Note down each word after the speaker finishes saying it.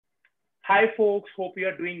Hi, folks. Hope you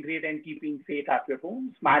are doing great and keeping safe at your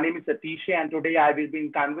homes. My name is Satish, and today I will be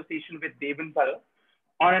in conversation with Devin Pal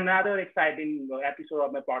on another exciting episode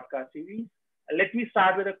of my podcast series. Let me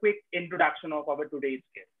start with a quick introduction of our today's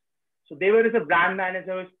guest. So, Devin is a brand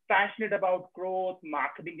manager who is passionate about growth,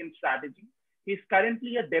 marketing, and strategy. He's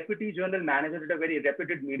currently a deputy general manager at a very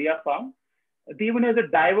reputed media firm. Devin has a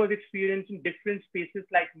diverse experience in different spaces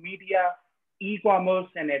like media, e-commerce,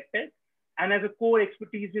 and edtech, and has a core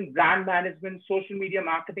expertise in brand management, social media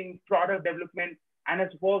marketing, product development, and has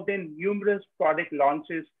worked in numerous product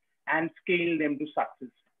launches and scaled them to success.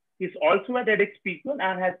 He's also a TEDx speaker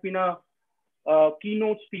and has been a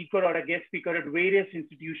keynote speaker or a guest speaker at various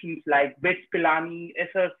institutions like BITS Pilani,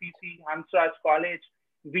 SRCC, Hansraj College,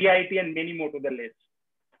 VIT, and many more to the list.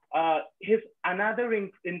 His another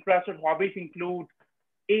interest or hobbies include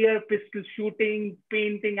air pistol shooting,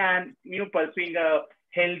 painting, and pursuing a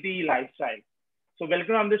healthy lifestyle. So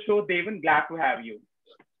welcome on the show, Devin. Glad to have you.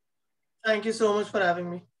 Thank you so much for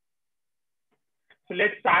having me. So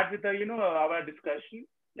let's start with the our discussion.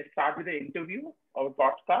 Let's start with the interview, our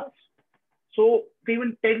podcast. So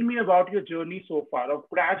Devin, tell me about your journey so far of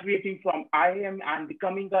graduating from IIM and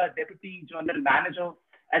becoming a deputy general manager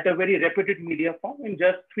at a very reputed media firm in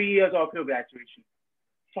just 3 years of your graduation.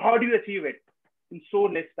 So how do you achieve it in so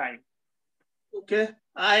less time? Okay.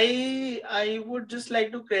 I would just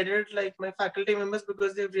like to credit like my faculty members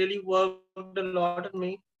because they've really worked a lot on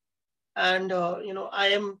me. And I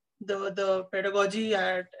am the pedagogy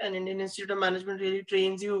at an Indian Institute of Management really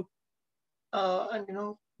trains you and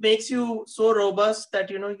makes you so robust that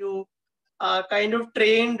you are kind of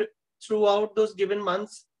trained throughout those given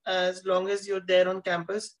months as long as you're there on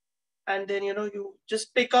campus. And then you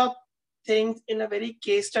just pick up things in a very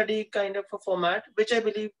case study kind of a format, which I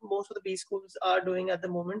believe most of the B schools are doing at the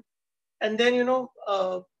moment. And then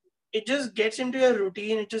it just gets into your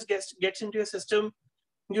routine, it just gets into your system.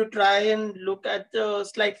 You try and look at the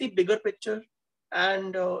slightly bigger picture,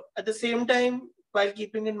 and at the same time, while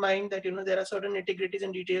keeping in mind that there are certain nitty-gritties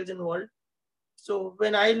and details involved. So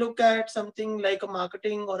when I look at something like a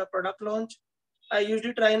marketing or a product launch, I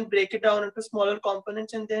usually try and break it down into smaller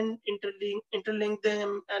components and then interlink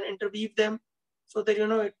them and interweave them so that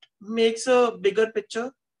it makes a bigger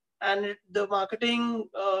picture. And the marketing,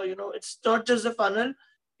 it's not just a funnel;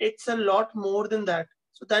 it's a lot more than that.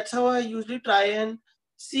 So that's how I usually try and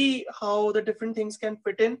see how the different things can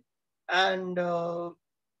fit in, and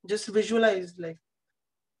just visualize. Like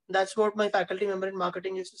that's what my faculty member in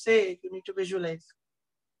marketing used to say. You need to visualize.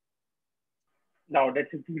 Now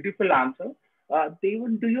that's a beautiful answer.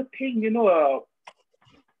 Devin, do you think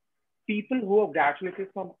people who have graduated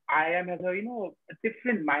from IIM has a a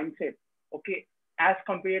different mindset, okay, as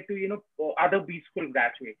compared to other B school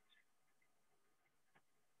graduates?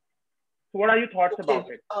 So what are your thoughts Okay. about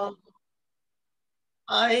it?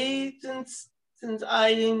 I since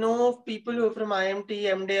I know of people who are from IMT,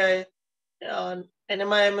 MDI,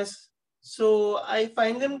 NMIMS, so I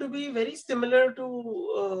find them to be very similar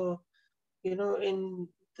to in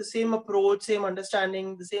the same approach, same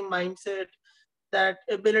understanding, the same mindset, that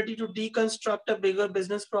ability to deconstruct a bigger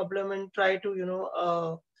business problem and try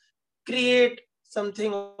to create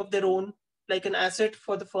something of their own, like an asset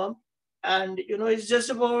for the firm. And it's just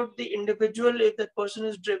about the individual. If that person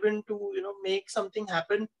is driven to make something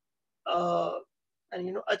happen, uh,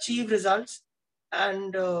 and achieve results.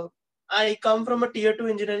 And I come from a tier 2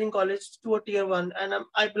 engineering college to a tier 1, and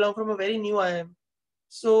I belong from a very new IIM.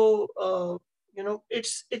 So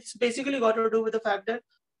it's basically got to do with the fact that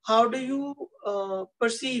how do you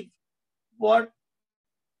perceive what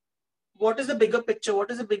what is the bigger picture, what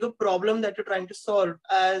is the bigger problem that you're trying to solve,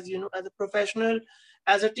 as as a professional,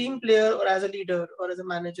 as a team player, or as a leader, or as a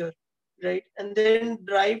manager, right? And then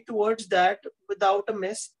drive towards that without a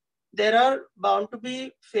miss. There are bound to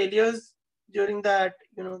be failures during that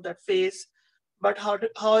phase, but how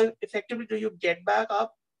effectively do you get back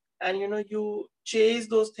up and you chase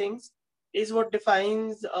those things is what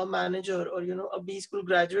defines a manager, or a B school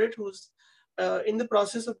graduate who's in the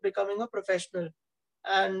process of becoming a professional.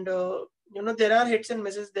 And there are hits and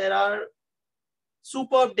misses, there are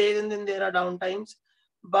superb days, and then there are down times.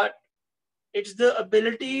 But it's the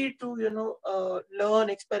ability to learn,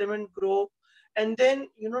 experiment, grow, and then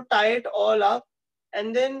tie it all up,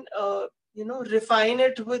 and then refine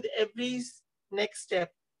it with every next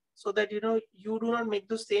step, so that you do not make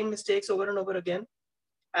those same mistakes over and over again.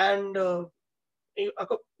 And as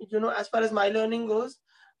far as my learning goes,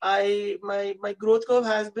 my growth curve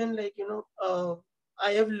has been like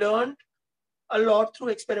I have learned a lot through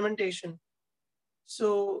experimentation.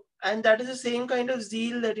 So, and that is the same kind of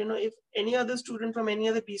zeal that if any other student from any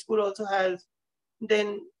other B school also has,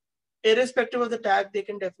 then irrespective of the tag, they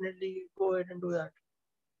can definitely go ahead and do that.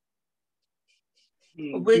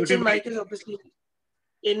 Hmm. Which in my case, obviously,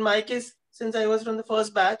 in my case, since I was from the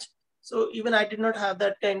first batch, so even I did not have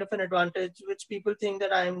that kind of an advantage, which people think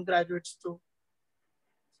that I am graduates too.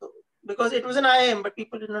 So because it was an IIM, but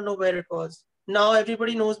people did not know where it was. Now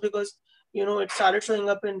everybody knows because it started showing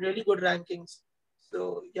up in really good rankings.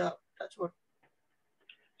 So yeah, that's what.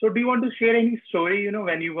 So do you want to share any story,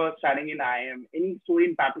 when you were studying in IIM, any story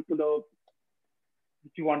in particular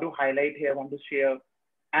that you want to highlight here, want to share?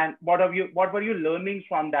 And what were you learning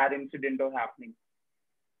from that incident or happening?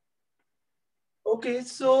 Okay,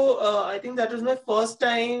 so I think that was my first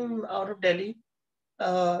time out of Delhi.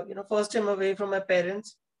 First time away from my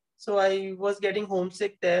parents. So I was getting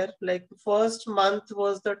homesick there. Like the first month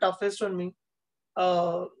was the toughest on me.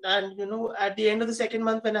 And at the end of the second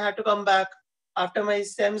month, when I had to come back after my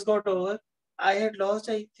SEMs got over, I had lost,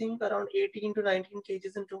 I think, around 18 to 19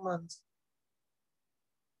 kgs in 2 months.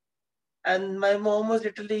 And my mom was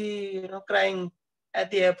literally, crying at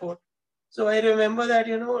the airport. So I remember that,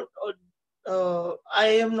 I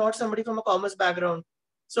am not somebody from a commerce background.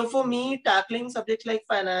 So for me, tackling subjects like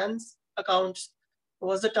finance, accounts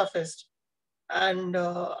was the toughest. And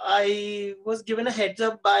I was given a heads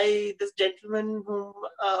up by this gentleman whom,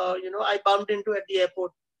 I bumped into at the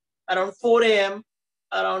airport around 4 a.m.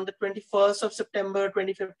 around the 21st of September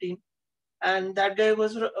 2015. And that guy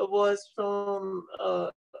was from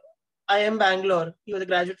IIM Bangalore. He was a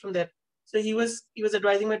graduate from there. So he was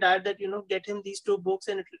advising my dad that get him these two books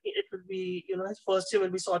and it will be his first year will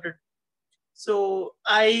be sorted. So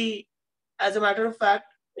I, as a matter of fact,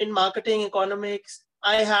 in marketing economics,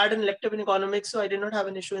 I had an elective in economics, so I did not have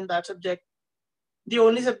an issue in that subject. The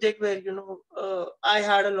only subject where I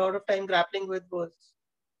had a lot of time grappling with was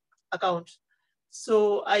accounts.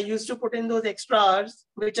 So I used to put in those extra hours,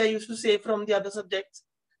 which I used to save from the other subjects,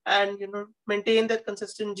 and maintain that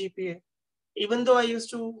consistent GPA. Even though I used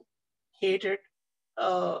to hate it,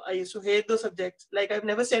 I used to hate those subjects. Like I've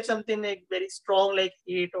never said something like very strong, like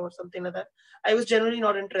hate or something like that. I was generally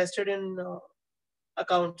not interested in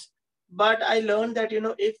accounts, but I learned that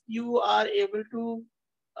if you are able to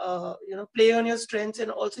play on your strengths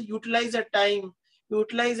and also utilize that time,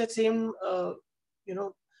 utilize that same you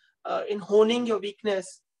know in honing your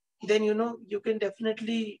weakness, then you can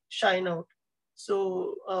definitely shine out.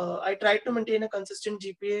 So I tried to maintain a consistent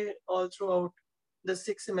GPA all throughout the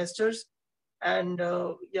 6 semesters, and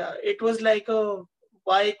yeah, it was like a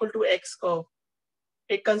y equal to x curve.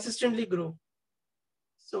 It consistently grew.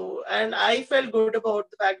 So, and I felt good about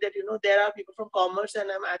the fact that there are people from commerce and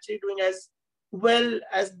I'm actually doing as well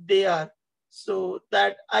as they are. So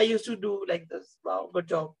that I used to do like this. Wow, good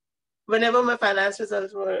job. Whenever my finance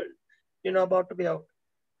results were about to be out.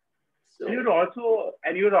 So And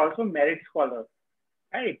you're also merit scholar,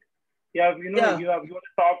 right? yeah. You're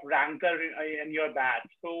a top ranker in your batch.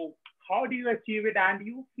 So how do you achieve it? And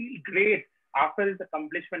you feel great after this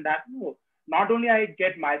accomplishment that not only I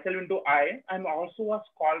get myself into I'm also a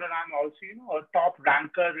scholar. I'm also a top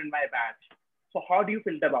ranker in my batch. So how do you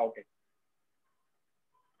feel about it?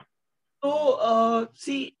 So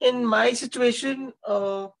see, in my situation,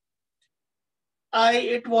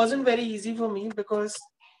 it wasn't very easy for me because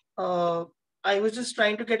uh, I was just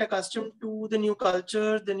trying to get accustomed to the new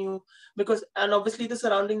culture, and obviously the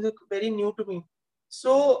surroundings are very new to me.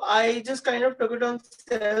 So I just kind of took it on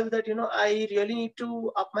self that I really need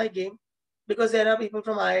to up my game because there are people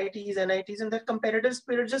from IITs, NITs, and that competitive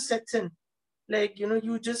spirit just sets in. Like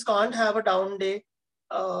you just can't have a down day.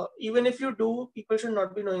 Even if you do, people should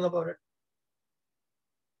not be knowing about it.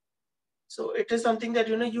 So it is something that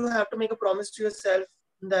you have to make a promise to yourself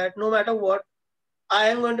that no matter what, I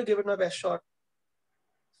am going to give it my best shot.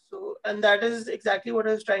 So, and that is exactly what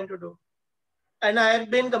I was trying to do. And I have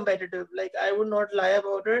been competitive. Like I would not lie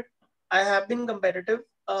about it. I have been competitive,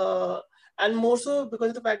 and more so because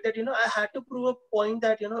of the fact that I had to prove a point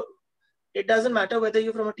that it doesn't matter whether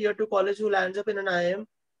you're from a tier 2 college who lands up in an IIM.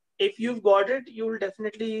 If you've got it, you will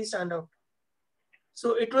definitely stand out.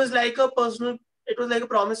 So it was like a personal. It was like a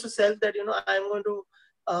promise to self that I'm going to.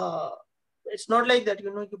 It's not like that.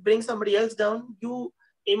 You bring somebody else down. You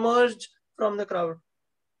emerge from the crowd.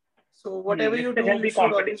 So whatever It's you a do, you healthy should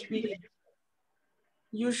always competition. be.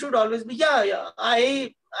 You should always be. Yeah, yeah.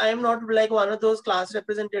 I am not like one of those class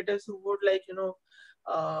representatives who would like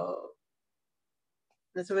Uh,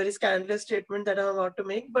 that's a very scandalous statement that I'm about to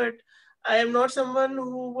make, but I am not someone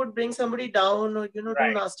who would bring somebody down or do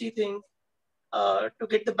Right. nasty things to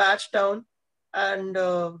get the batch down and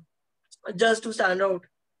just to stand out.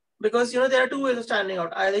 Because there are two ways of standing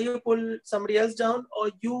out. Either you pull somebody else down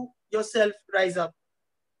or you yourself rise up.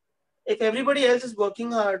 If everybody else is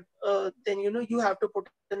working hard, then you have to put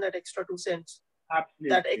in that extra 2 cents, that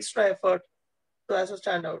Absolutely. extra effort to also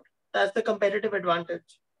stand out. That's the competitive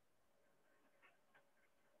advantage.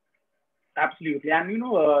 Absolutely. And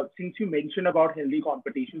since you mentioned about healthy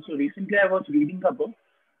competition, so recently I was reading a book.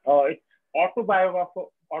 It's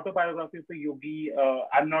autobiography for Yogi.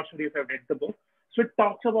 I'm not sure if I've read the book. So it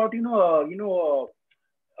talks about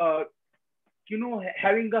uh,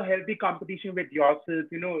 having a healthy competition with yourself.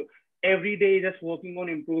 Every day just working on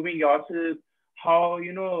improving yourself. How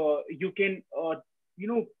you can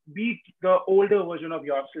beat the older version of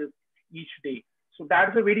yourself each day. So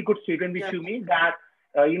that's a very good statement which Yeah, you made, that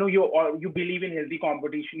you believe in healthy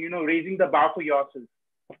competition, raising the bar for yourself.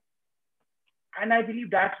 And I believe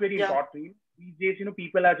that's very yeah, important. These days,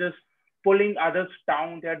 people are just pulling others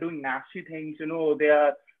down. They are doing nasty things. They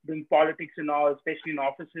are doing politics and all, especially in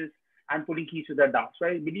offices, and putting each other down. So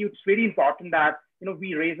I believe it's very important that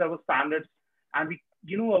we raise our standards, and we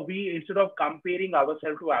instead of comparing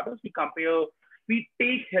ourselves to others, we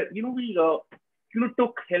take we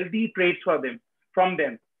took healthy traits from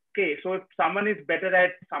them. Okay, so if someone is better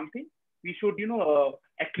at something, we should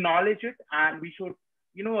acknowledge it, and we should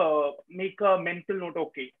make a mental note.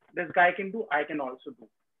 Okay, this guy can do, I can also do.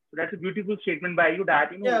 So that's a beautiful statement by you,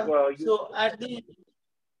 that yeah. you. So at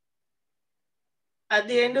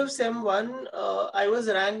the end of Sem 1, I was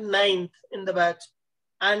ranked ninth in the batch.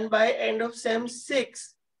 And by end of Sem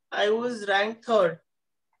 6, I was ranked third.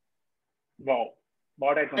 Wow,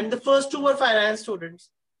 what And the accomplishment. first two were finance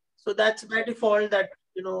students. So that's by default that,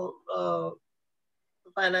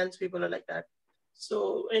 finance people are like that.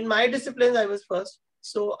 So in my disciplines, I was first.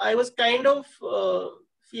 So I was kind of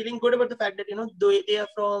feeling good about the fact that, they are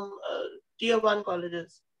from tier one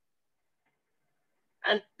colleges.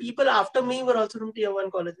 And people after me were also from tier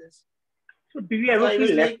one colleges. So do you So ever I was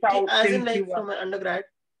feel left like, out as in since you like were? from my undergrad,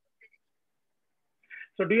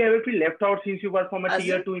 So do you ever feel left out since you were from a as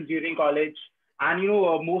tier in two engineering college, and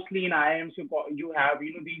mostly in IIMs you have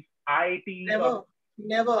these IITs or. never,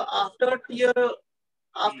 never. After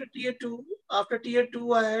Hmm, tier two,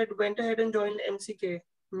 I had went ahead and joined MCK,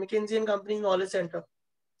 McKinsey and Company Knowledge Center.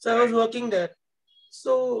 So I was right. working there.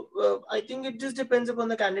 So I think it just depends upon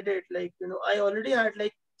the candidate. Like, I already had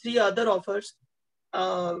like three other offers,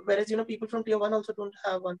 whereas, people from tier one also don't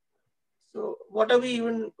have one. So what are we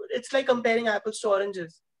even? It's like comparing apples to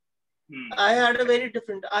oranges. Hmm, I had a very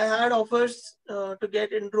different. I had offers to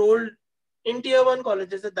get enrolled in tier one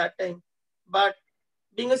colleges at that time, but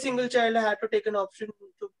being a single child, I had to take an option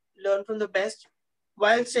to learn from the best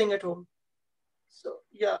while staying at home. So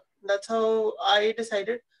yeah, that's how I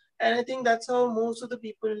decided, and I think that's how most of the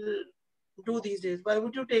people do these days. Why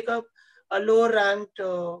would you take up a lower ranked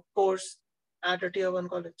course at a tier one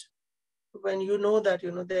college when you know that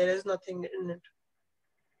there is nothing in it?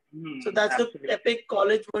 So that's the absolutely. epic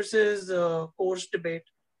college versus course debate.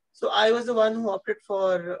 So I was the one who opted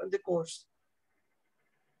for the course.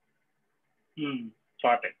 Hmm,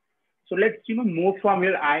 got it. So let's move from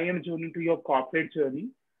your IIM journey to your corporate journey.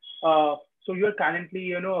 So you're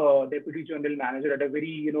currently deputy general manager at a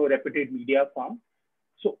very reputed media firm.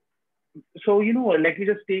 So let me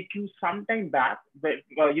just take you some time back,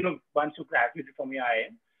 once you graduated from your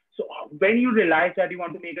IIM. So when you realized that you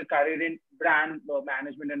want to make a career in brand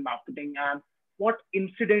management and marketing, and what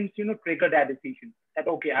incidents triggered that decision? That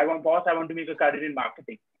okay, I want to make a career in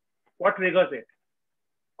marketing. What triggers it?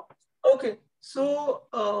 Okay, so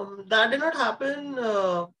that did not happen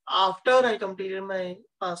after I completed my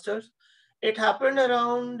masters. It happened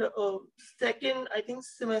around second, I think,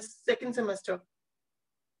 second semester,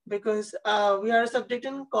 because we had a subject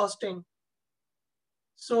in costing.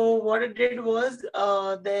 So what it did was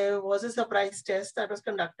there was a surprise test that was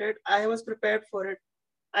conducted. I was prepared for it.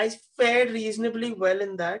 I fared reasonably well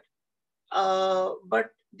in that. But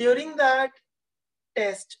during that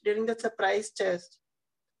surprise test,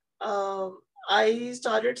 I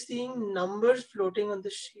started seeing numbers floating on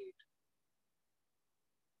the sheet,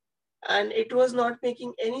 and it was not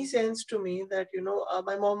making any sense to me that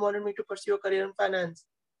my mom wanted me to pursue a career in finance,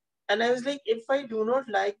 and I was like, if I do not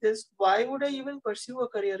like this, why would I even pursue a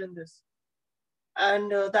career in this?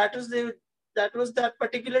 And that was that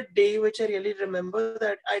particular day which I really remember,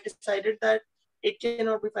 that I decided that it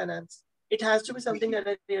cannot be finance. It has to be something that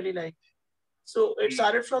I really like. So it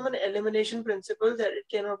started from an elimination principle that it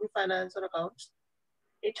cannot be finance or accounts.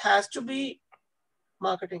 It has to be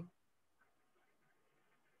marketing,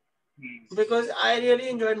 because I really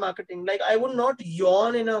enjoyed marketing. Like, I would not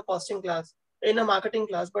yawn in a costing class, in a marketing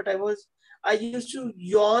class, but I used to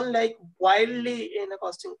yawn like wildly in a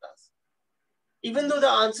costing class, even though the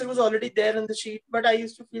answer was already there on the sheet. But I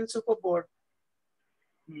used to feel super bored.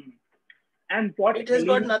 And what It has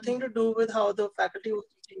got elements? nothing to do with how the faculty was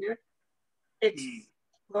teaching it. It's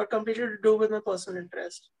got completely to do with my personal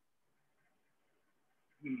interest.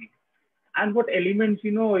 And what elements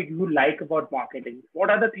you like about marketing? What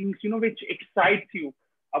are the things which excites you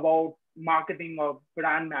about marketing or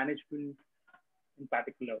brand management in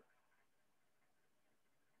particular?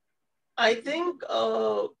 I think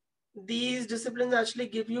these disciplines actually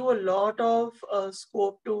give you a lot of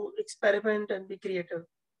scope to experiment and be creative.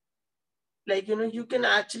 Like, you can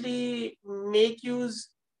actually make use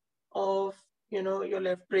of, your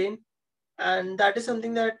left brain. And that is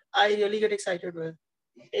something that I really get excited with.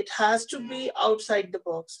 It has to be outside the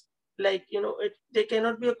box. Like, there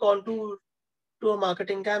cannot be a contour to a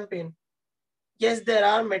marketing campaign. Yes, there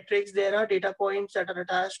are metrics, there are data points that are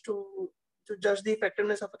attached to judge the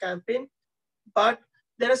effectiveness of a campaign, but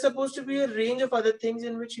there are supposed to be a range of other things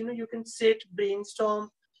in which you can sit, brainstorm,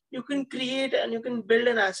 you can create, and you can build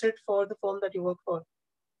an asset for the firm that you work for.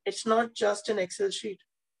 It's not just an Excel sheet.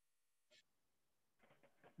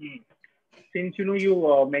 Since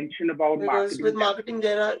you mentioned about Because marketing with marketing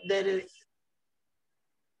there is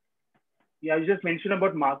yeah, you just mentioned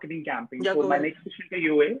about marketing campaign. yeah, So go my ahead. next question to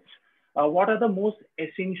you is, what are the most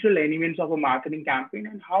essential elements of a marketing campaign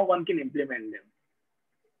and how one can implement them?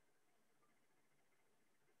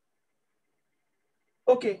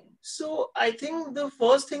 Okay, so I think the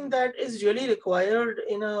first thing that is really required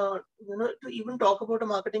in a to even talk about a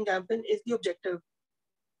marketing campaign is the objective.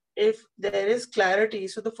 If there is clarity,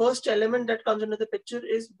 so the first element that comes into the picture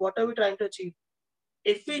is what are we trying to achieve.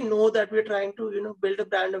 If we know that we're trying to build a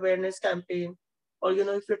brand awareness campaign, or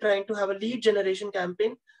if you're trying to have a lead generation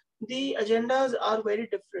campaign, the agendas are very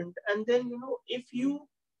different. And then if you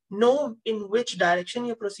know in which direction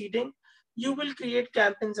you're proceeding, you will create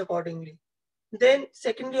campaigns accordingly. Then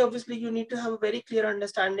secondly, obviously you need to have a very clear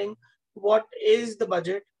understanding what is the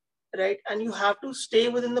budget, right? And you have to stay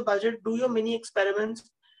within the budget, do your mini experiments,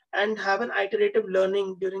 and have an iterative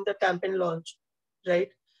learning during the campaign launch, right?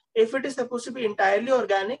 If it is supposed to be entirely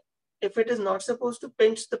organic, if it is not supposed to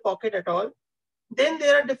pinch the pocket at all, then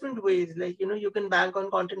there are different ways. Like you can bank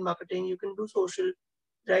on content marketing, you can do social,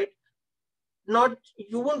 right? Not,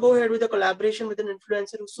 you won't go ahead with a collaboration with an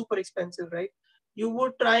influencer who's super expensive, right? You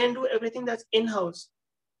would try and do everything that's in-house.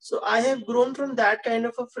 So I have grown from that kind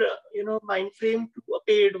of a mind frame to a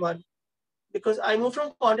paid one, because I moved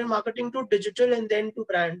from content marketing to digital and then to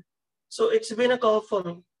brand. So it's been a curve for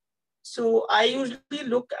me. So I usually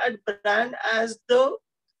look at brand as the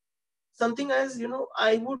something as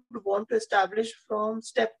I would want to establish from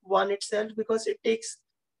step one itself, because it takes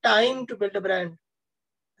time to build a brand,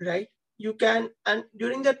 right? You can, and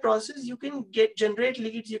during that process you can generate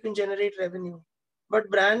leads, you can generate revenue, but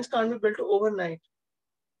brands can't be built overnight.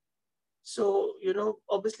 So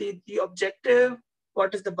obviously the objective,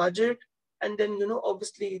 what is the budget, and then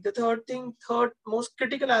obviously the third most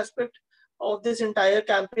critical aspect of this entire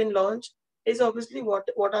campaign launch is obviously what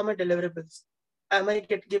are my deliverables. Am I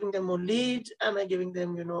giving them more leads? Am I giving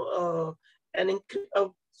them a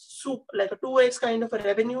like a 2x kind of a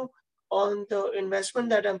revenue on the investment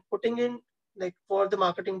that I'm putting in, like for the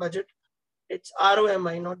marketing budget? It's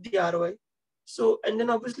ROMI, not the ROI. So, and then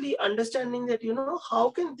obviously understanding that how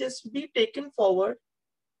can this be taken forward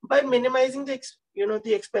by minimizing the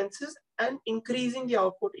expenses and increasing the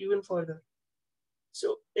output even further.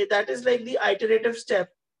 So that is like the iterative step,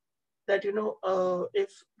 that if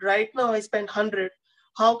right now I spend 100,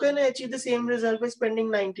 how can I achieve the same result by spending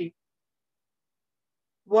 90?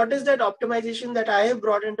 What is that optimization that I have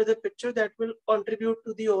brought into the picture that will contribute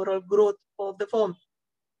to the overall growth of the firm,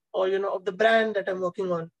 or of the brand that I'm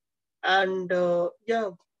working on? And yeah,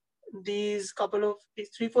 these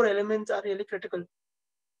 3-4 elements are really critical.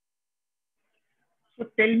 So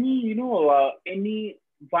tell me, any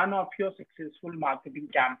one of your successful marketing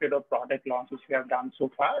campaign or product launches you have done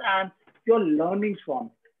so far and your learnings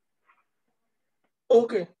from it.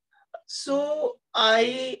 Okay, so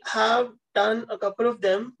I have done a couple of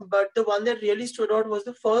them, but the one that really stood out was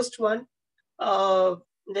the first one,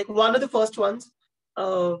 like one of the first ones.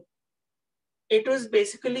 It was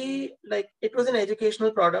basically like, it was an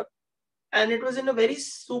educational product, and it was in a very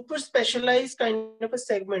super specialized kind of a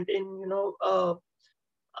segment in uh,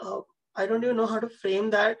 I don't even know how to frame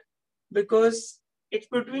that, because it's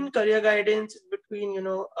between career guidance, it's between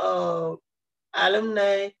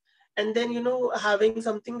alumni, and then having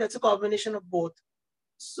something that's a combination of both.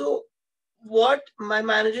 So what my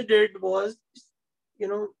manager did was, you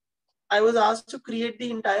know I was asked to create the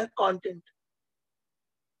entire content,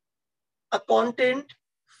 a content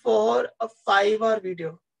for a 5-hour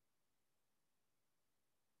video.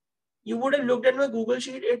 You would have looked at my Google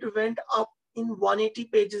sheet, it went up in 180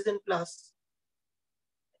 pages and plus.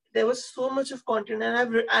 there was so much of content, and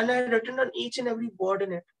I had written on each and every word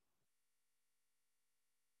in it.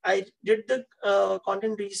 I did the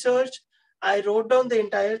content research. I wrote down the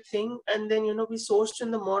entire thing, and then we sourced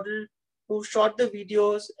in the model who shot the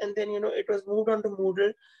videos, and then it was moved on to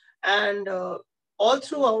Moodle, and all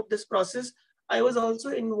throughout this process, I was also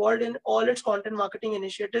involved in all its content marketing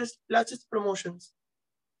initiatives plus its promotions.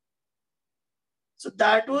 So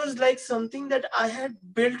that was like something that I had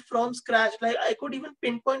built from scratch. Like I could even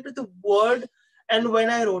pinpoint to the word and when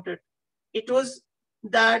I wrote it. It was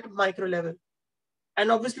that micro level.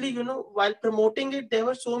 And obviously, while promoting it, there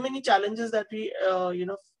were so many challenges that we,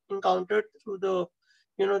 encountered through the,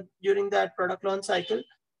 during that product launch cycle.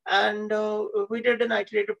 And we did an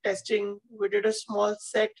iterative testing. We did a small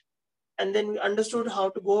set, and then we understood how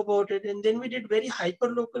to go about it. And then we did very hyper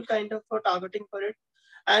local kind of targeting for it.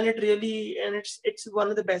 And it's one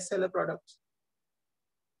of the bestseller products.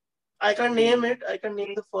 I can't name it. I can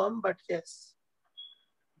name the firm, but yes.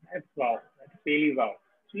 That's wow. That's really wow.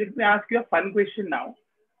 So let me ask you a fun question now.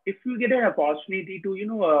 If you get an opportunity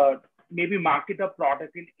to, maybe market a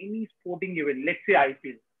product in any sporting event, let's say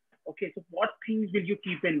IPL. Okay, so what things will you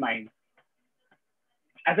keep in mind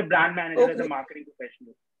as a brand manager, as a Okay. marketing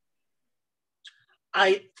professional?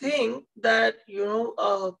 I think that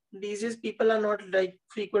these days people are not like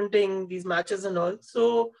frequenting these matches and all.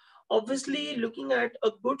 So obviously, looking at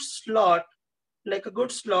a good slot, like a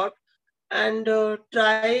good slot, and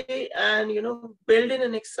try and build in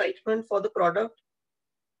an excitement for the product,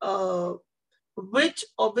 uh, which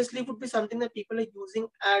obviously would be something that people are using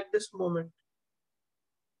at this moment.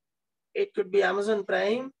 It could be Amazon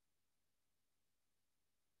Prime,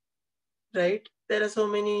 right? There are so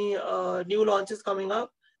many new launches coming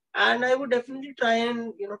up, and I would definitely try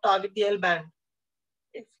and target the L band,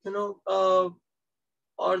 if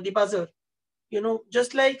or the buzzer.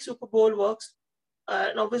 Just like Super Bowl works,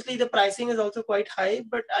 and obviously the pricing is also quite high,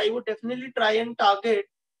 but I would definitely try and target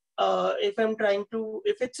if I'm trying to,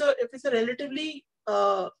 if it's a relatively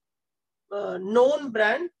known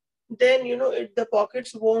brand, then the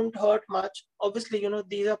pockets won't hurt much. Obviously,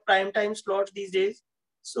 these are prime time slots these days,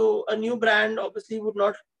 so a new brand obviously would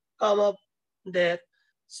not come up there.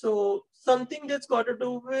 So something that's got to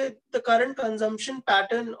do with the current consumption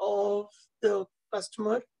pattern of the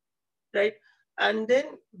customer, right? And then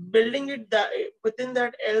building it that within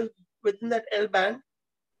that L band,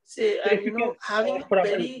 say, So and if you can, having a for our,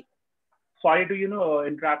 very sorry to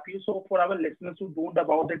interrupt you. So for our listeners who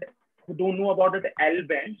don't know about it, L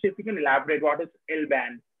band. So if you can elaborate, what is L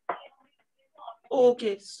band?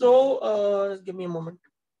 okay. So just give me a moment.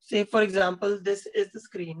 Say for example, this is the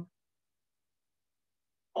screen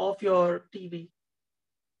of your TV,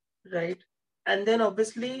 right? And then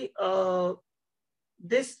obviously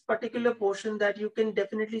this particular portion that you can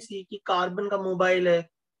definitely see कि carbon का mobile hai.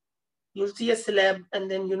 You'll see a celeb, and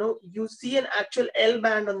then you see an actual L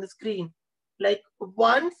band on the screen. Like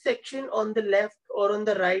one section on the left or on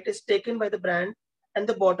the right is taken by the brand, and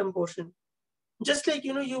the bottom portion. Just like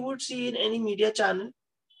you would see in any media channel.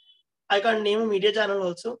 I can't name a media channel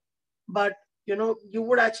also, but you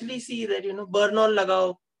would actually see that Burn On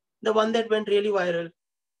Lagao, the one that went really viral.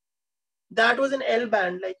 That was an L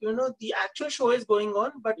band. Like the actual show is going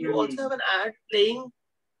on, but you also have Hmm. an ad playing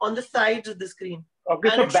on the sides of the screen, Okay,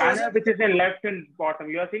 and so it shows you. banner which is in left and bottom.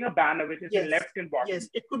 You are saying a banner which is in Yes, left and bottom. yes.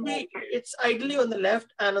 It could be. Okay. It's ideally on the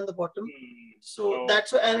left and on the bottom. Hmm. So Oh.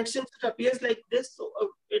 that's why, and since it appears like this, so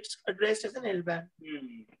it's addressed as an L band.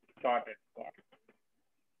 Hmm. Got it. Got it.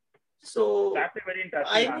 So That's a very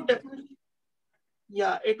interesting I would answer. definitely,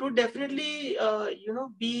 yeah, it would definitely,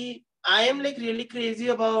 be. I am like really crazy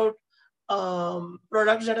about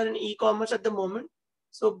products that are in e-commerce at the moment.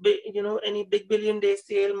 So any big billion day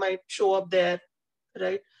sale might show up there,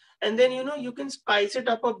 right? And then you can spice it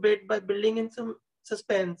up a bit by building in some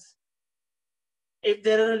suspense. If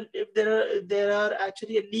there are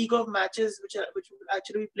actually a league of matches which will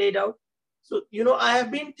actually be played out. So I have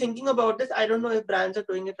been thinking about this. I don't know if brands are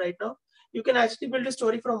doing it right now. You can actually build a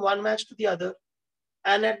story from one match to the other,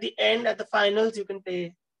 and at the end, at the finals, you can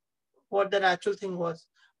play what the actual thing was.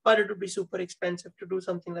 But it would be super expensive to do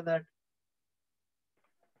something like that.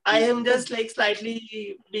 I am So just like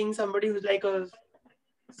slightly being somebody who's like a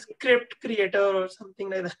script creator or something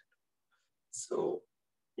like that. So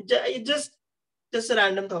it just a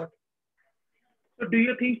random thought. So do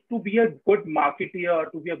you think to be a good marketer or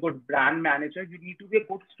to be a good brand manager, you need to be a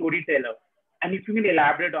good storyteller? And if you can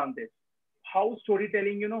elaborate on this, how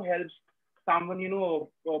storytelling, helps someone,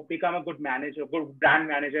 become a good manager, good brand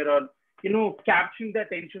manager, or, capturing the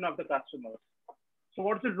attention of the customers. So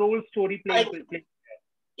what's the role story I plays?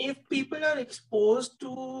 if people are exposed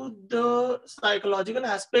to the psychological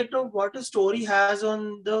aspect of what a story has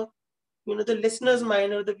on the, the listener's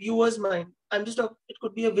mind or the viewer's mind. It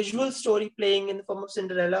could be a visual story playing in the form of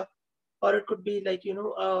Cinderella, or it could be like,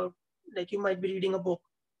 like you might be reading a book.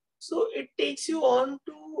 So it takes you on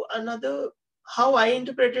to another, how I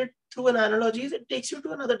interpret it through an analogy is it takes you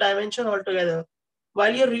to another dimension altogether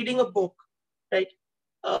while you're reading a book, right?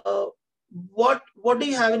 Uh, what do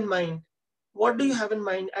you have in mind? What do you have in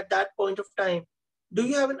mind at that point of time? Do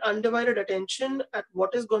you have an undivided attention at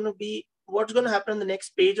what's going to happen on the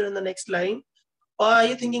next page or in the next line? Or are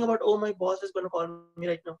you thinking about, oh, my boss is going to call me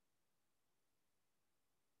right now?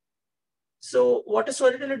 So what a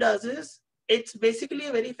storyteller does is it's basically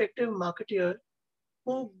a very effective marketeer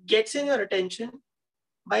who gets in your attention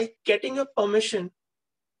by getting your permission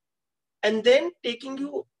and then taking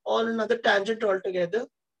you on another tangent altogether,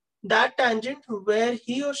 that tangent where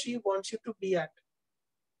he or she wants you to be at.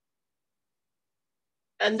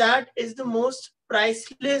 And that is the most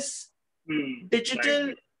priceless digital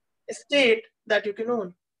Right. estate that you can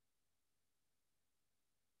own,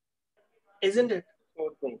 isn't it? So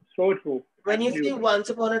true. So true. When you say Absolutely. once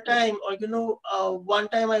upon a time, or one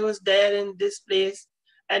time I was there in this place,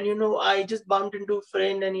 and I just bumped into a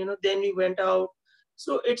friend, and then we went out.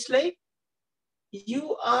 So it's like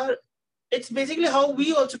you are. It's basically how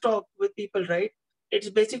we also talk with people, right? It's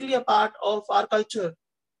basically a part of our culture.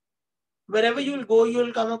 Wherever you will go, you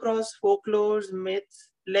will come across folklores, myths,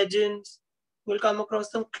 legends. You'll come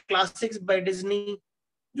across some classics by Disney.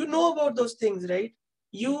 You know about those things, right?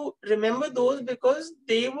 You remember those because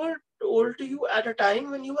they were told to you at a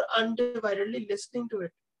time when you were undividedly listening to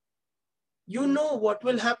it. You know what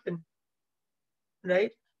will happen,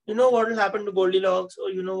 right? You know what will happen to Goldilocks, or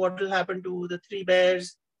you know what will happen to the three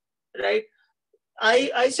bears, right?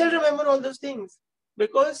 I still remember all those things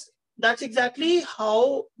because that's exactly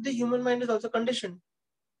how the human mind is also conditioned.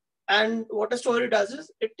 And what a story does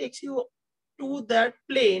is it takes you to that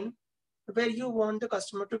plane where you want the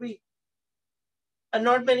customer to be. And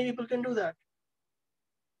not many people can do that.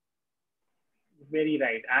 Very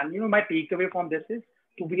right. And my takeaway from this is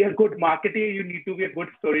to be a good marketer, you need to be a good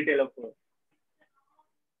storyteller first.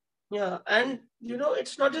 Yeah. And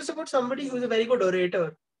it's not just about somebody who's a very good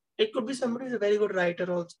orator. It could be somebody who's a very good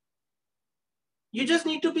writer also. You just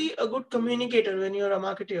need to be a good communicator when you're a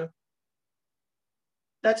marketer.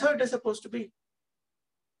 That's how it is supposed to be.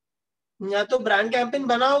 या तो brand campaign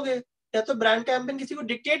बनाओगे या तो brand campaign किसी को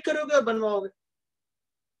dictate करोगे और बनवाओगे.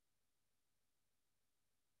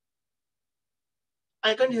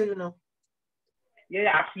 I can't hear you now.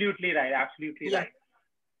 Yeah, absolutely right. Absolutely Yeah. right.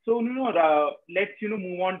 So, let's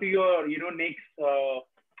move on to your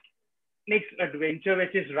next adventure,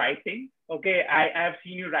 which is writing. Okay, I have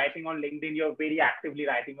seen you writing on LinkedIn. You're very actively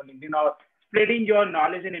writing on LinkedIn or spreading your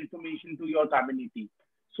knowledge and information to your community.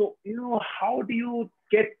 So, how do you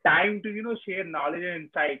get time to share knowledge and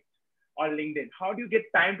insights on LinkedIn? How do you get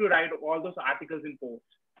time to write all those articles and posts?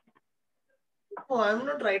 Oh, I'm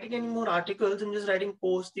not writing any more articles. I'm just writing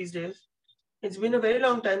posts these days. It's been a very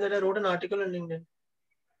long time that I wrote an article on LinkedIn.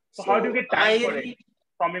 So, how do you So get time for it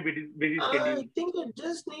from a busy I schedule? think I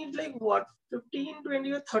just need like what 15,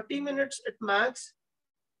 20 or 30 minutes at max.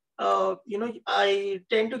 I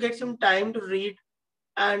tend to get some time to read,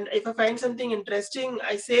 and if I find something interesting,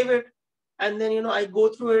 I save it, and then I go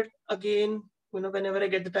through it again, whenever I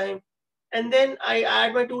get the time, and then I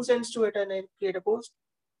add my 2 cents to it and I create a post.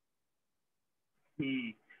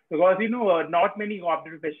 Because not many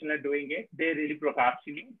corporate professionals are doing it. They really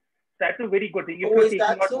procrastinate. That's a very good thing. If Oh, you're is taking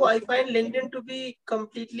that out so? most I of the find LinkedIn to be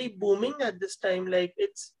completely booming at this time. Like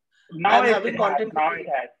now I'm it having has content now it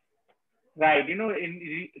creators. has right.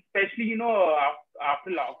 Especially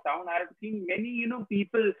after lockdown, I've seen many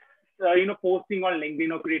people posting on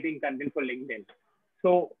LinkedIn or creating content for LinkedIn.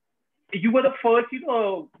 So you were the first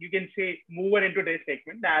you can say mover into this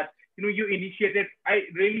segment that you initiated. I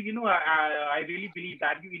really I really believe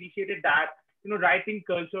that you initiated that writing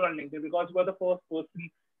culture on LinkedIn because you were the first person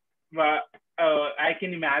I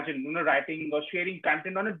can imagine writing or sharing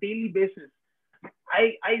content on a daily basis.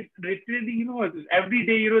 I literally every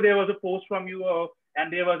day there was a post from you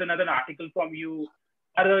and there was another article from you,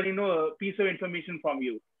 other a piece of information from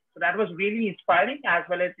you. So that was really inspiring as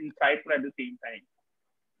well as insightful at the same time.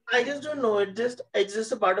 I just don't know. It's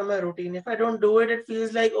just a part of my routine. If I don't do it, it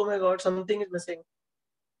feels like, oh my god, something is missing.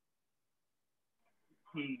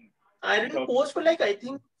 Hmm. I didn't Okay. post for like I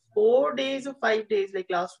think 4 days or 5 days, like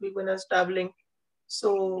last week when I was traveling.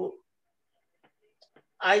 So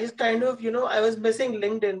I just kind of, I was missing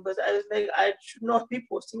LinkedIn, but I was like, I should not be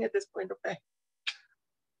posting at this point of time.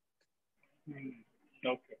 Hmm.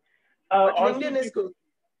 Okay. But Also, LinkedIn is good.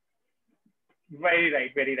 Very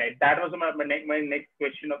right, very right. That was my next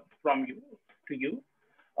question from you to you.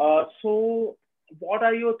 So, what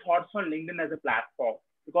are your thoughts on LinkedIn as a platform?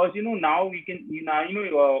 Because now we can now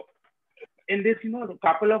in this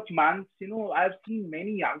couple of months, I've seen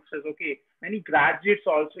many youngsters, okay, many graduates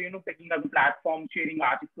also, picking up platforms, sharing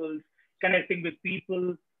articles, connecting with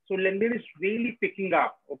people. So LinkedIn is really picking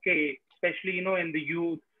up, okay, especially in the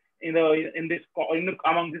youth, in this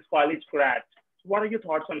among this college grads. So what are your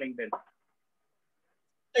thoughts on LinkedIn?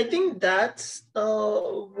 I think that's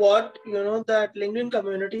what that LinkedIn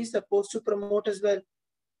community is supposed to promote as well.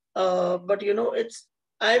 But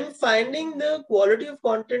I'm finding the quality of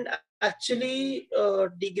content actually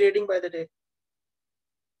degrading by the day,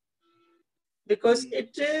 because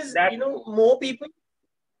it is That more people,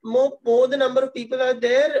 more the number of people are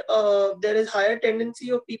there. There is higher tendency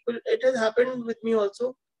of people. It has happened with me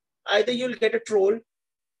also. Either you'll get a troll,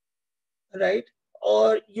 right,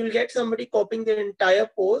 or you'll get somebody copying their entire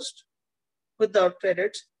post without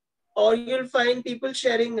credits, or you'll find people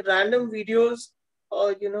sharing random videos,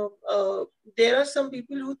 or there are some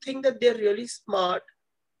people who think that they're really smart,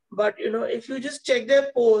 but if you just check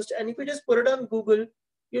their post and if you just put it on Google,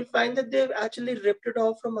 you'll find that they've actually ripped it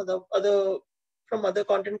off from other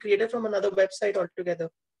content creator from another website altogether,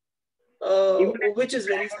 even which is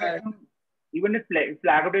very sad. if even if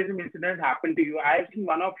plagiarism incident happened to you, I've seen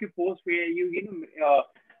one of your posts where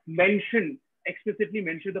mention explicitly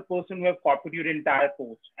mention the person who have copied your entire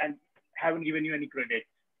post and haven't given you any credit.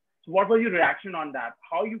 So what was your reaction on that?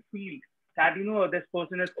 How you feel that this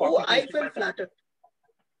person has Oh, copied I pasted felt flattered.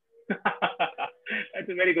 That's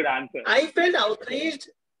a very good answer. I felt outraged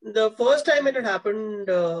the first time it had happened,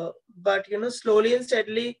 but slowly and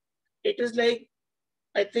steadily, it is like,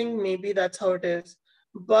 I think maybe that's how it is.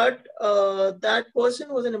 But that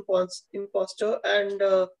person was an imposter,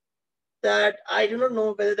 and that I do not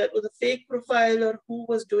know whether that was a fake profile or who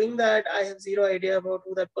was doing that. I have zero idea about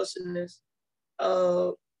who that person is.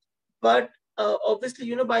 Uh, but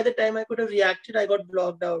obviously, by the time I could have reacted, I got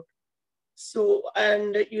blocked out. So,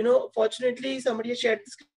 and fortunately, somebody shared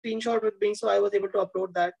the screenshot with me, so I was able to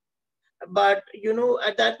upload that. But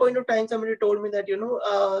at that point of time, somebody told me that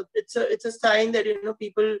it's a sign that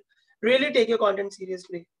people really take your content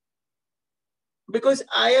seriously, because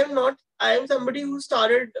I am somebody who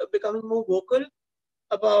started becoming more vocal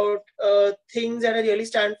about things that I really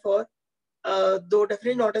stand for, though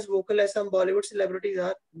definitely not as vocal as some Bollywood celebrities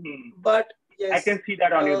are. But I yes, can see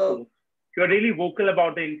that on your post. You're really vocal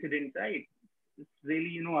about the incident, right? It's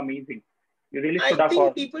really, amazing. You really stood I up for.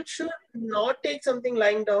 think people should not take something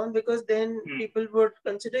lying down, because then people would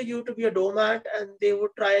consider you to be a doormat, and they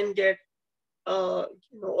would try and get, or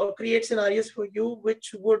create scenarios for you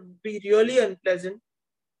which would be really unpleasant.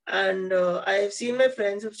 And I have seen my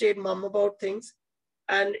friends who've stayed mum about things,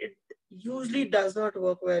 and it usually does not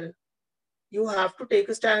work well. You have to take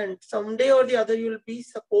a stand. Someday or the other, you'll be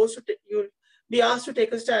asked to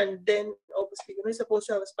take a stand. Then obviously, you're supposed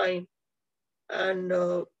to have a spine. And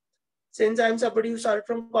since I'm somebody who started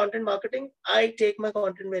from content marketing, I take my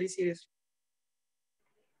content very seriously.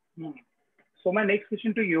 So my next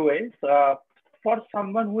question to you is, for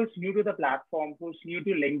someone who is new to the platform, who's new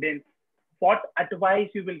to LinkedIn, what advice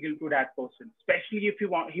you will give to that person, especially if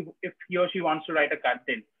he or she wants to write a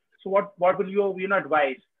content. So what will you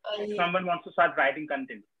advise if someone wants to start writing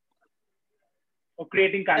content or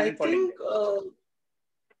creating content for LinkedIn?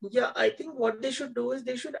 I think what they should do is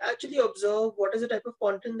they should actually observe what is the type of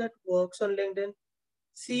content that works on LinkedIn.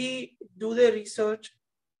 See, do their research.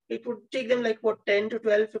 It would take them like 10 to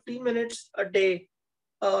 12, 15 minutes a day,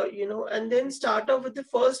 and then start off with the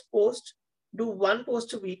first post, do one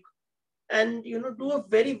post a week, and, do a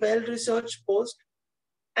very well-researched post,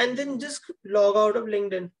 and then just log out of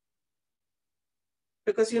LinkedIn.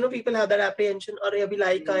 Because, people have that apprehension, or abhi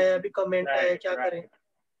like aaya, abhi comment aaya, kya kare,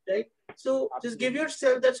 right? So just give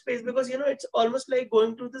yourself that space, because, it's almost like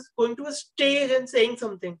going to a stage and saying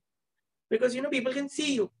something, because, people can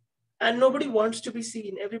see you, and nobody wants to be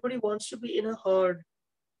seen. Everybody wants to be in a herd.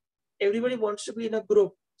 Everybody wants to be in a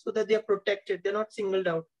group so that they are protected. They're not singled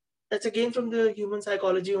out. That's again from the human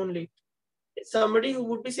psychology only. Somebody who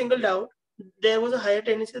would be singled out, there was a higher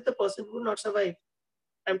tendency that the person would not survive.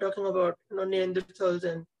 I'm talking about Neanderthals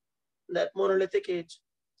and that monolithic age.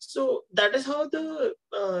 So that is how the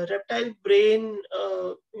reptile brain,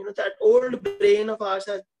 that old brain of ours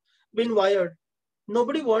has been wired.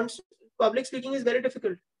 Nobody wants, public speaking is very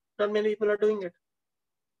difficult. Not many people are doing it,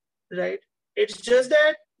 right? It's just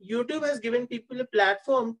that YouTube has given people a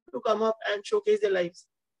platform to come up and showcase their lives.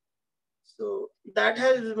 So that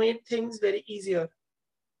has made things very easier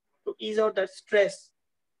to ease out that stress.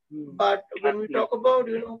 But when we talk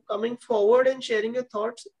Absolutely. about, coming forward and sharing your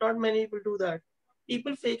thoughts, not many people do that.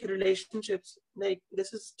 People fake relationships. Like,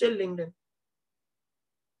 this is still LinkedIn.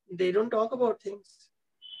 They don't talk about things.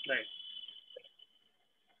 Right.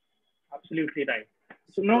 Absolutely right.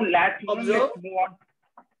 So no, So let's observe, move on.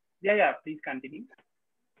 Yeah, yeah. Please continue.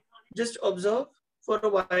 just observe for a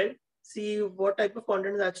while, see what type of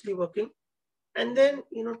content is actually working, and then,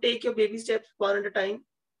 take your baby steps one at a time.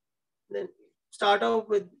 Then start off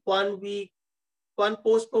with 1 week, one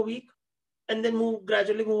post per week, and then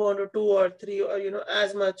gradually move on to two or three, or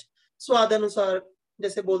as much स्वाद अनुसार,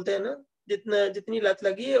 जैसे बोलते हैं ना, जितना जितनी लत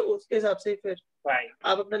लगी है उसके हिसाब से फिर Right.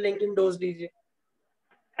 आप अपना लिंक्डइन डोज लीजिए.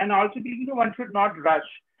 And also, one should not rush.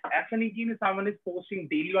 As an if someone is posting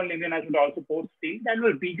daily on LinkedIn, I should also post daily. That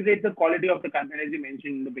will degrade the quality of the content, as you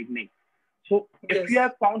mentioned in the beginning. So, if you Yes.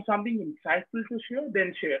 have found something insightful to share,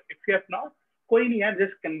 then share. If you have not, koi nahi hai,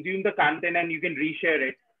 just consume the content and you can reshare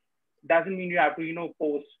it. Doesn't mean you have to,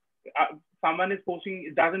 post. Someone is posting,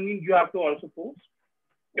 it doesn't mean you have to also post.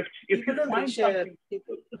 If People you don't find reshare. something,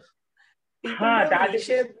 People don't that is,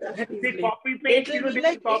 reshare that they easily. copy paste, It'll be they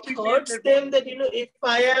like it copy paste hurts it. them that if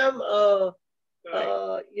I am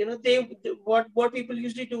Right. what people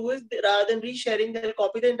usually do is rather than resharing, they'll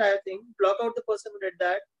copy the entire thing, block out the person who did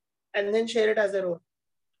that, and then share it as their own.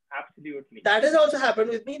 Absolutely. That has also happened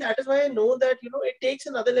with me. That is why I know that it takes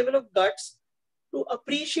another level of guts to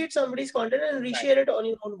appreciate somebody's content and reshare it on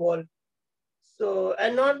your own wall. So,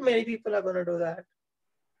 and not many people are gonna do that.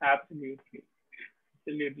 Absolutely.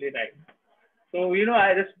 Absolutely right. So,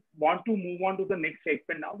 I just want to move on to the next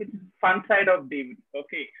segment now, which is fun side of David.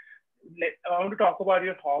 Okay. I want to talk about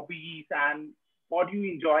your hobbies and what you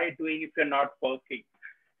enjoy doing if you're not working.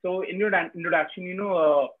 So, in your introduction,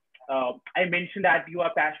 I mentioned that you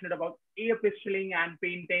are passionate about air pistoling and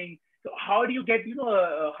painting. So, how do you get,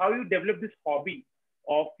 how you develop this hobby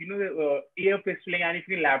of, air pistoling? And if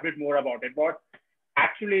you elaborate more about it, what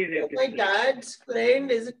actually is air My pistoling? dad's friend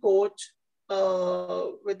is a coach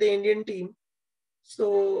with the Indian team.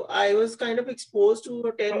 So I was kind of exposed to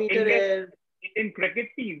a 10 So, meter air Indian cricket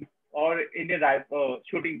team or Indian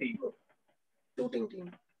shooting team? shooting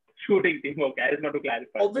team. Shooting team. Okay, I just want to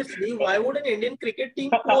clarify. Obviously, why would an Indian cricket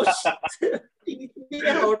team coach teach me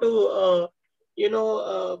how to, you know,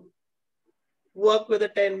 uh, work with a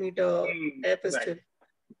 10 meter air Right. pistol?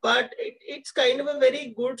 But it's kind of a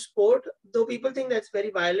very good sport, though people think that's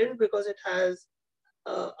very violent because it has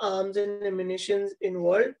arms and ammunitions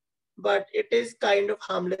involved, but it is kind of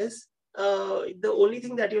harmless. The only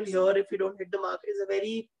thing that you'll hear if you don't hit the mark is a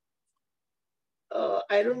very,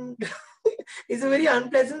 I don't, is a very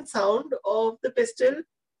unpleasant sound of the pistol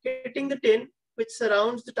hitting the tin which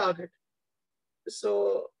surrounds the target.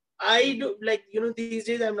 So I do these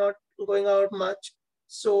days I'm not going out much,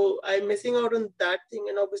 so I'm missing out on that thing,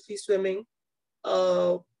 and obviously swimming.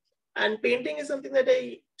 Uh, and painting is something that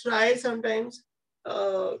I try sometimes.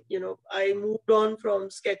 I moved on from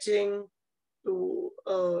sketching to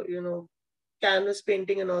canvas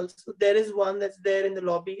painting and all. So there is one that's there in the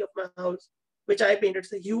lobby of my house, which I painted.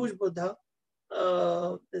 It's a huge Buddha.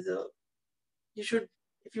 There's a you should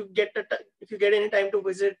if you get any time to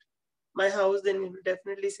visit my house, then you will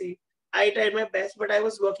definitely see. I tried my best, but I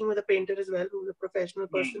was working with a painter as well, who's a professional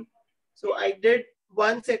person. So I did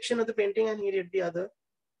one section of the painting, and he did the other.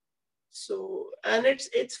 So, and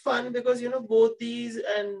it's fun because both these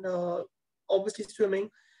and obviously swimming,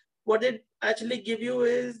 what they actually give you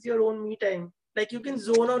is your own me time. Like you can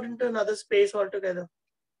zone out into another space altogether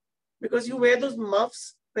because you wear those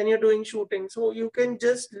muffs when you're doing shooting, so you can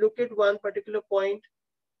just look at one particular point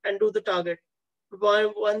and do the target.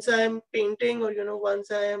 Once I'm painting, or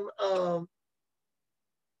once I'm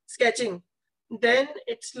sketching, then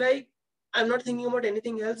it's like I'm not thinking about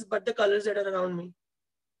anything else but the colors that are around me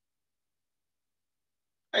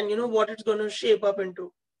and what it's going to shape up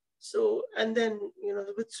into. So, and then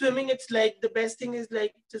with swimming, it's like the best thing is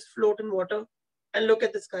like just float in water and look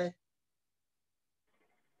at the sky.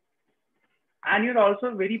 And you're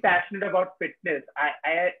also very passionate about fitness.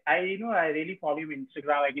 I really follow you on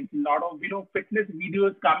Instagram. I can see a lot of fitness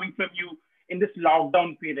videos coming from you in this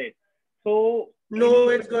lockdown period. So No,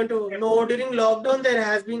 it's going to no during lockdown there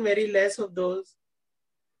has been very less of those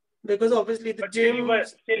because obviously the but gyms you were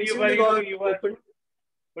recently got open.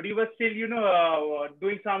 but you were still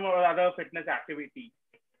doing some or other fitness activity.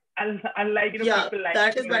 Unlike Yeah, people like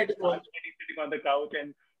that is by default. sitting on the couch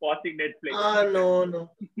and watching Netflix. No,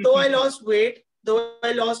 no. Though I lost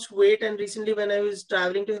weight, and recently when I was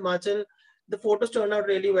traveling to Himachal, the photos turned out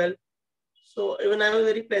really well. So even I was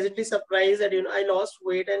very pleasantly surprised that I lost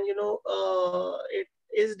weight, and it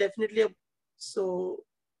is definitely a so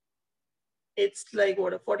it's like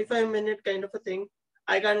what, a 45-minute kind of a thing.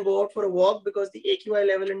 I can't go out for a walk because the AQI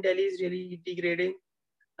level in Delhi is really degrading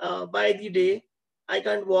by the day. I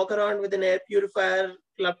can't walk around with an air purifier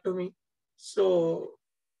clubbed to me. So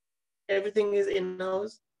everything is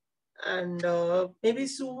in-house. And maybe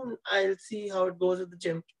soon I'll see how it goes with the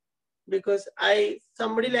gym, because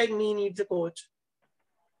somebody like me needs a coach,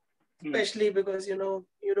 especially because you don't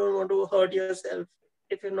want to hurt yourself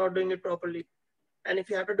if you're not doing it properly. And if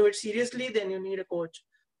you have to do it seriously, then you need a coach.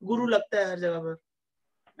 Guru lagta hai har jagah par.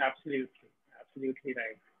 Absolutely, absolutely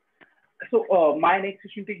right. So, my next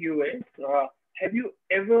question to you is: have you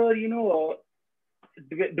ever,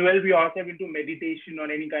 delve yourself into meditation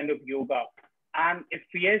or any kind of yoga? And if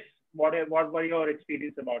yes, what were your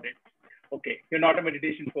experience about it? Okay, you're not a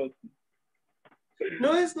meditation person.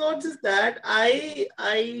 No, it's not just that.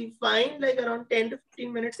 I find like around 10 to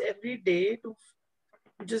 15 minutes every day to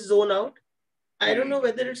just zone out. I don't know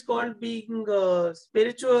whether it's called being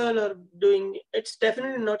spiritual or doing. It's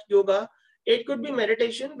definitely not yoga. It could be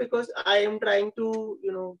meditation, because I am trying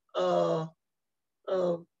to uh,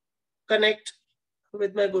 connect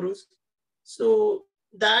with my gurus. So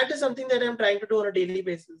that is something that I'm trying to do on a daily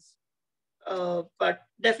basis. But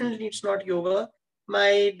definitely it's not yoga.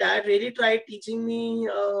 My dad really tried teaching me,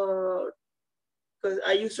 because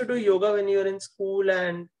I used to do yoga when you were in school,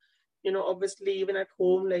 and obviously even at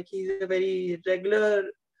home, like he's a very regular,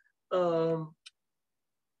 um,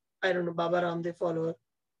 I don't know, Baba Ramdev follower.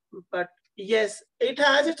 But yes, it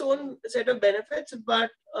has its own set of benefits, but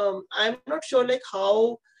I'm not sure like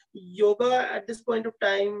how yoga at this point of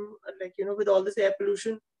time, like with all this air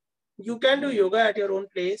pollution, you can do yoga at your own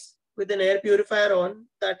place with an air purifier on.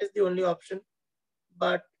 That is the only option.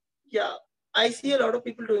 But yeah, I see a lot of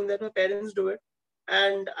people doing that. My parents do it,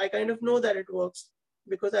 and I kind of know that it works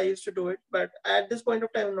because I used to do it. But at this point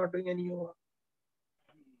of time, I'm not doing any yoga.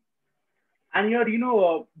 And you're,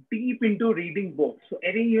 deep into reading books. So,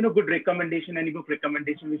 any, good recommendation, any book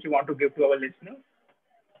recommendation which you want to give to our listeners?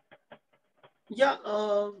 Yeah,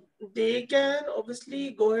 they can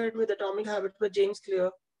obviously go ahead with Atomic Habits by James Clear.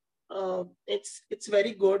 It's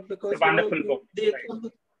very good It's a because wonderful you book, they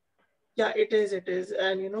right? yeah, it is,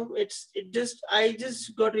 and it just I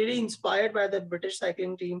just got really inspired by the British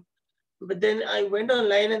cycling team. But then I went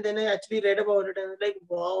online and then I actually read about it, and I was like,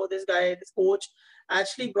 wow, this guy, this coach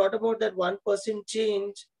actually brought about that 1%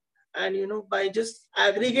 change. And by just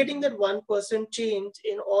aggregating that 1% change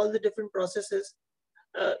in all the different processes,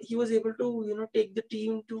 he was able to take the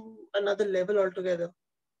team to another level altogether.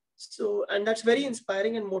 So, and that's very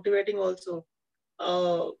inspiring and motivating also.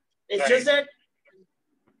 uh, it's just Right.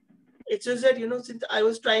 that since I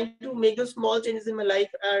was trying to make those small changes in my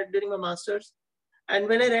life during my masters, and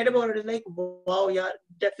when I read about it, it's like, wow, yeah,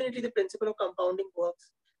 definitely the principle of compounding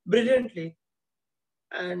works brilliantly.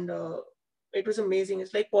 And it was amazing.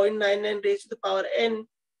 It's like 0.99 raised to the power n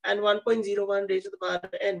and 1.01 raised to the power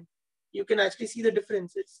n. You can actually see the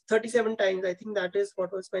difference. It's 37 times. I think that is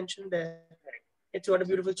what was mentioned there. It's got a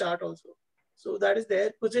beautiful chart also. So that is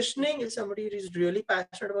there. Positioning is somebody who is really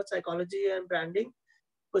passionate about psychology and branding.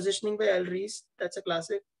 Positioning by Al Ries, that's a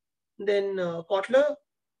classic. Then Kotler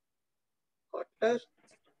is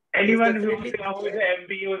Anyone who definitely who is an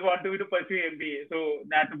MBA who want to pursue MBA, so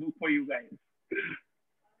that's a book for you guys.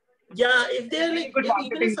 yeah. If they're Any like, good if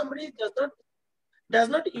even if marketing? somebody does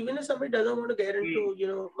not even if somebody doesn't want to get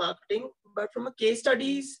into marketing, but from a case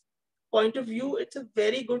studies point of view, it's a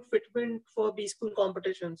very good fitment for B school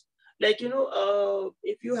competitions. Like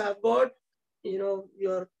if you have got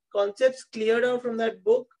your concepts cleared out from that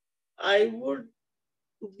book, I would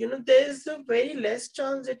there's a very less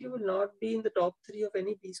chance that you will not be in the top three of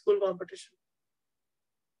any B school competition,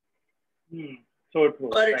 Hmm. So true.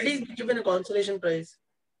 or at Right. least be given a consolation prize.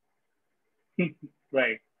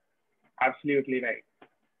 Right. Absolutely right.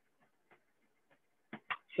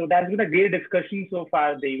 So that's been a great discussion so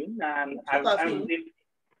far, Devin, and So काफी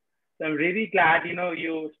I'm really glad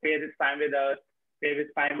you spare this time with us, spare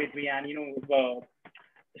this time with me, and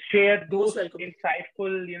share those most welcome.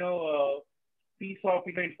 insightful piece of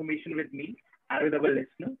information with me and with our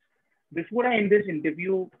listeners. Before I end this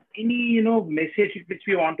interview, any message which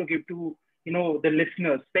we want to give to the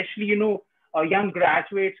listeners, especially young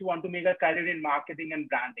graduates who want to make a career in marketing and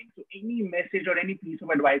branding. So any message or any piece of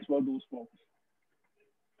advice for those folks?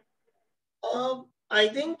 I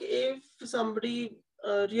think if somebody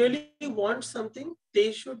really wants something,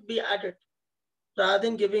 they should be at it rather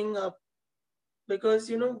than giving up.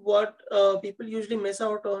 Because what people usually miss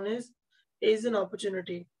out on is an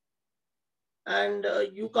opportunity, and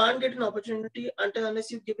you can't get an opportunity until unless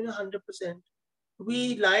you've given 100%.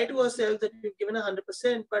 We lie to ourselves that we've given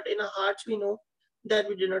 100%, but in our hearts we know that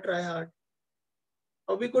we did not try hard.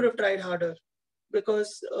 we could have tried harder,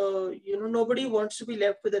 because nobody wants to be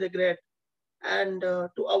left with a regret. And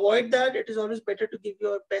to avoid that, it is always better to give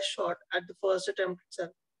your best shot at the first attempt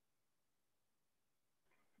itself.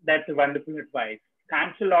 That's a wonderful advice.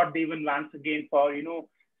 Thanks a lot, Devan, once again for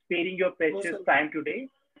sparing your Most precious welcome. time today.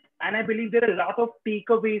 And I believe there are a lot of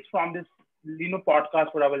takeaways from this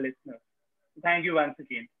podcast for our listeners. Thank you once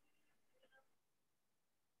again.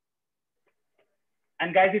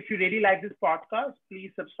 And guys, if you really like this podcast,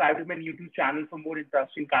 please subscribe to my YouTube channel for more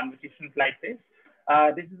interesting conversations like this.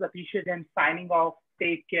 This is Atisha Jain signing off.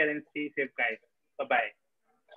 Take care and stay safe, guys. Bye bye.